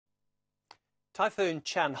Typhoon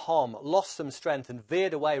Chan-hom lost some strength and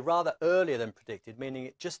veered away rather earlier than predicted, meaning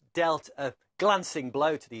it just dealt a glancing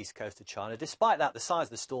blow to the east coast of China. Despite that, the size of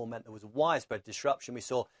the storm meant there was widespread disruption. We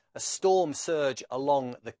saw a storm surge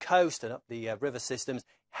along the coast and up the river systems,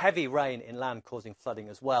 heavy rain inland causing flooding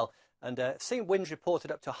as well, and seen winds reported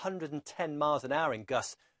up to 110 miles an hour in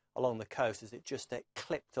gusts along the coast as it just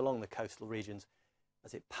clipped along the coastal regions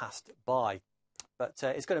as it passed by. But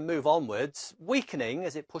it's going to move onwards, weakening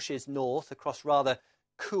as it pushes north across rather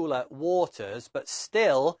cooler waters, but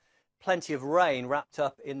still plenty of rain wrapped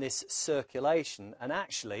up in this circulation. And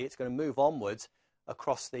actually, it's going to move onwards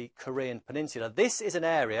across the Korean peninsula. This is an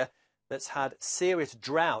area that's had serious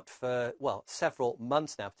drought for, well, several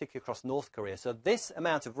months now, particularly across North Korea. So this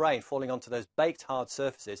amount of rain falling onto those baked hard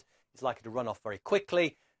surfaces is likely to run off very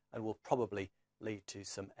quickly and will probably lead to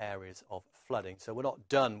some areas of flooding. So we're not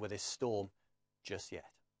done with this storm just yet.